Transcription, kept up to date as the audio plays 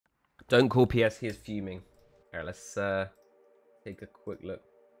Don't call PS, he is fuming. Alright, let's take a quick look.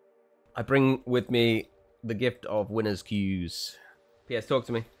 I bring with me the gift of winner's cues. PS, talk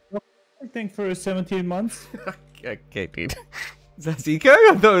to me. I think for 17 months. Okay, dude. Is that Zico?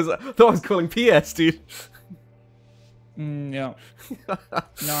 I thought I was calling PS, dude. Yeah.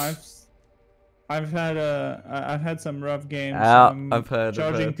 No, I've had some rough games. I've heard.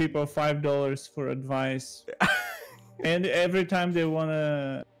 Charging people $5 for advice, and every time they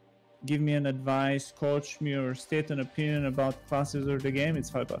wanna give me an advice, coach me, or state an opinion about classes or the game,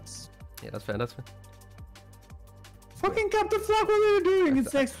 it's $5. Yeah, that's fair. That's fair. Fucking Captain Flag, what are you doing?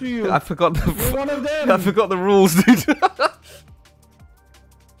 It's next to you. I forgot the. You're one of them. I forgot the rules, dude.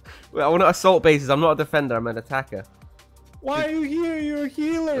 Wait, I want to assault bases. I'm not a defender. I'm an attacker. Why are you here? You're a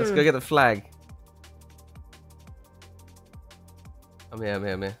healer. Let's go get the flag. I'm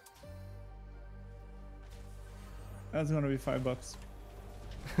here. That's gonna be $5.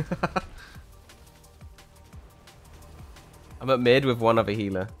 I'm at mid with one other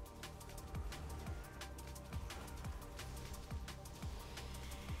healer.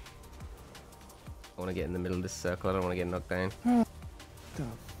 I want to get in the middle of this circle. I don't want to get knocked down.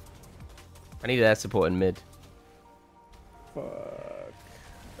 I need air support in mid. Fuck.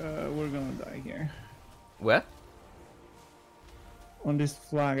 We're gonna die here. Where? On this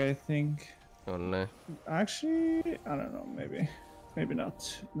flag, I think. Oh no. Actually, I don't know. Maybe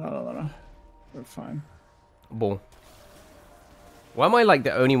not. No. We're fine. Ball. Why am I like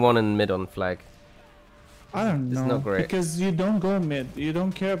the only one in mid on flag? I don't know. It's not great. Because you don't go mid. You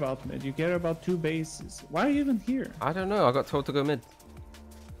don't care about mid. You care about 2 bases. Why are you even here? I don't know. I got told to go mid.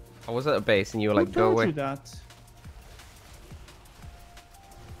 I was at a base and you were Who like, go told away. you that?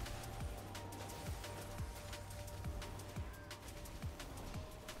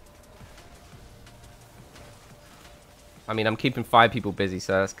 I mean, I'm keeping 5 people busy,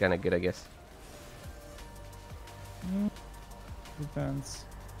 so that's kind of good, I guess. Depends.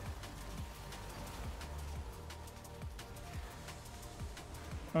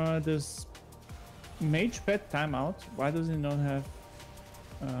 Does Mage Pet timeout? Why does it not have?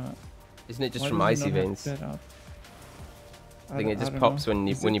 Isn't it just why from does it Icy not have Veins? pet out? I think it just don't pops know.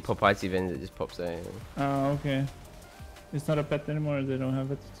 when you pop Icy Veins. It just pops out. Oh, okay. It's not a pet anymore. They don't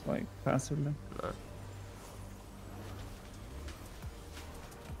have it like passively. No.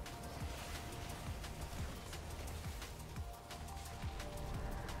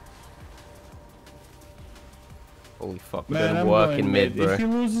 Holy fuck, we're Man, doing I'm work going in mid, bro. If he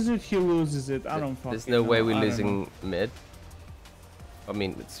loses it, he loses it. I don't fucking There's no way know. we're I don't losing know. mid. I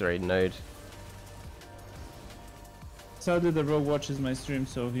mean, sorry, node. So did the rogue watches my stream,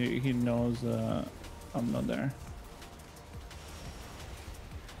 so he knows I'm not there.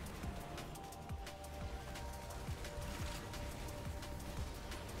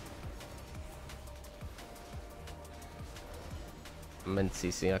 I'm in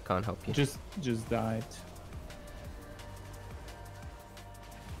CC, I can't help you. Just died.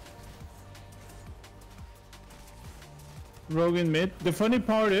 Rogue in mid. The funny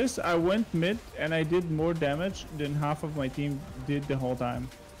part is I went mid and I did more damage than half of my team did the whole time.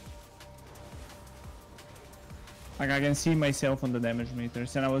 Like I can see myself on the damage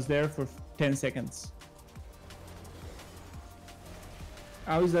meters and I was there for 10 seconds.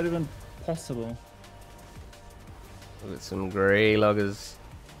 How is that even possible? Look at some grey loggers.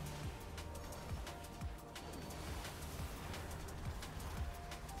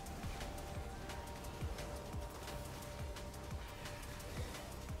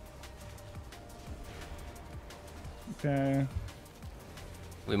 Okay.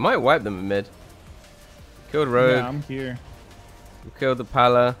 We might wipe them in mid. Killed Rogue. Yeah, I'm here. We killed the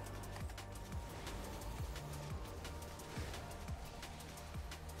Pala.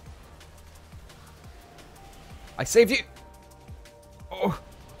 I saved you! Oh!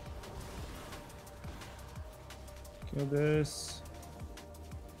 Kill this.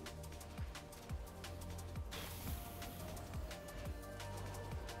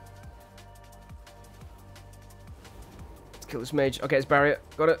 Let's kill this mage. Okay, it's barrier.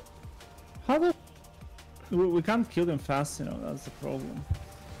 Got it. How the... We can't kill them fast, you know, that's the problem.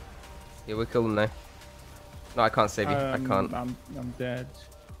 Yeah, we killed him now. No, I can't save you. I can't. I'm dead.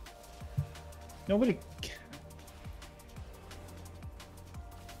 Nobody...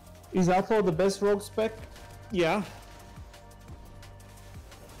 Is Outlaw the best rogue spec? Yeah.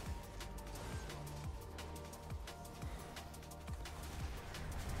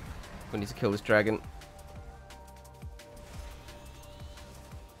 We need to kill this dragon.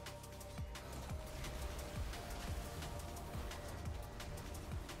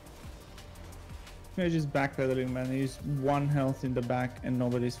 Archmage is backpedaling, man. He's 1 health in the back and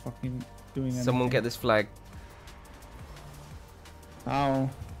nobody's fucking doing anything. Someone get this flag. Ow.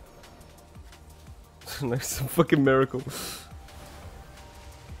 No, some fucking miracle.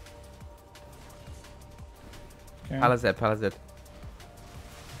 Okay. Palazed.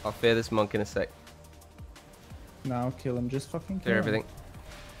 I'll fear this monk in a sec. Now kill him. Just fucking kill Clear him. everything.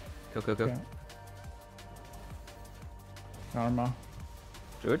 Go. Okay. Karma.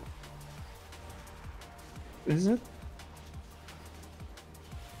 Good. Is it?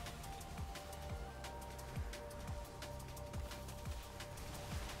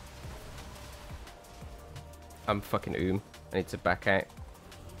 I'm fucking oom. I need to back out.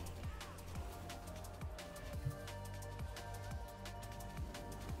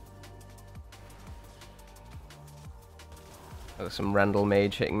 Oh, some Randall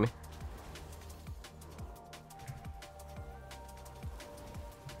mage hitting me.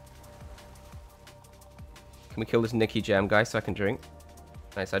 Can we kill this Nicky Jam guy so I can drink?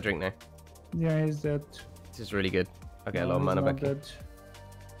 Nice, I drink now. Yeah, he's dead. This is really good. I'll get a lot of he's mana not back in. dead.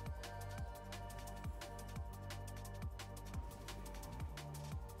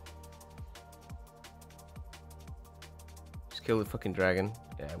 Just kill the fucking dragon.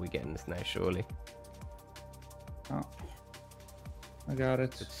 Yeah, we're getting this now, surely. Oh. I got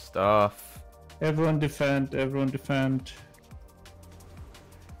it. Good stuff. Everyone defend. Everyone defend.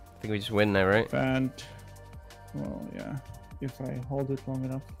 I think we just win now, right? Defend. Well, yeah. If I hold it long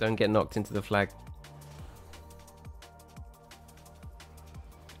enough. Don't get knocked into the flag.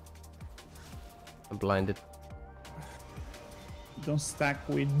 I'm blinded. Don't stack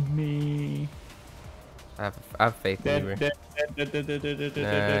with me. I have faith in you, bro. Dead.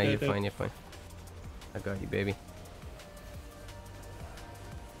 Nah, you're fine, you're fine. I got you, baby.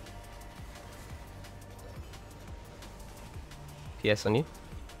 PS on you.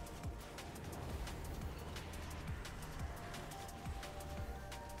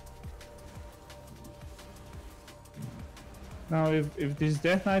 Now, if this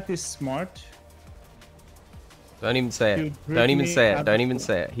Death Knight is smart, Don't even say Dude, it. Don't even Britney say it. had Don't the even flag.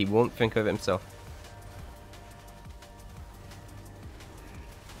 say it. He won't think of it himself.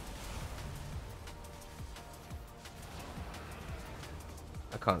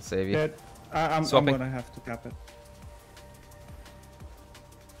 I can't save you. that I'm Swapping. gonna have to cap it.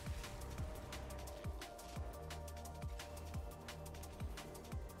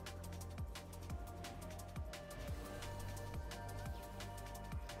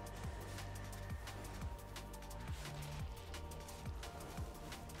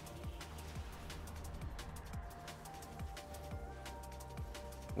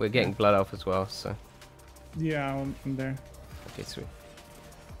 We're getting blood off as well, so Yeah, I'm there. okay, sweet.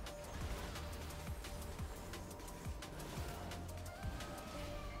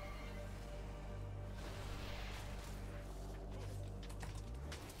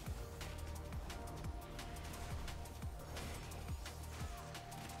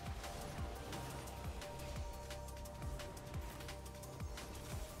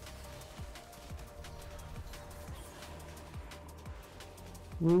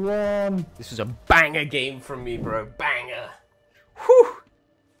 We won. This was a banger game from me, bro. Banger. Whew.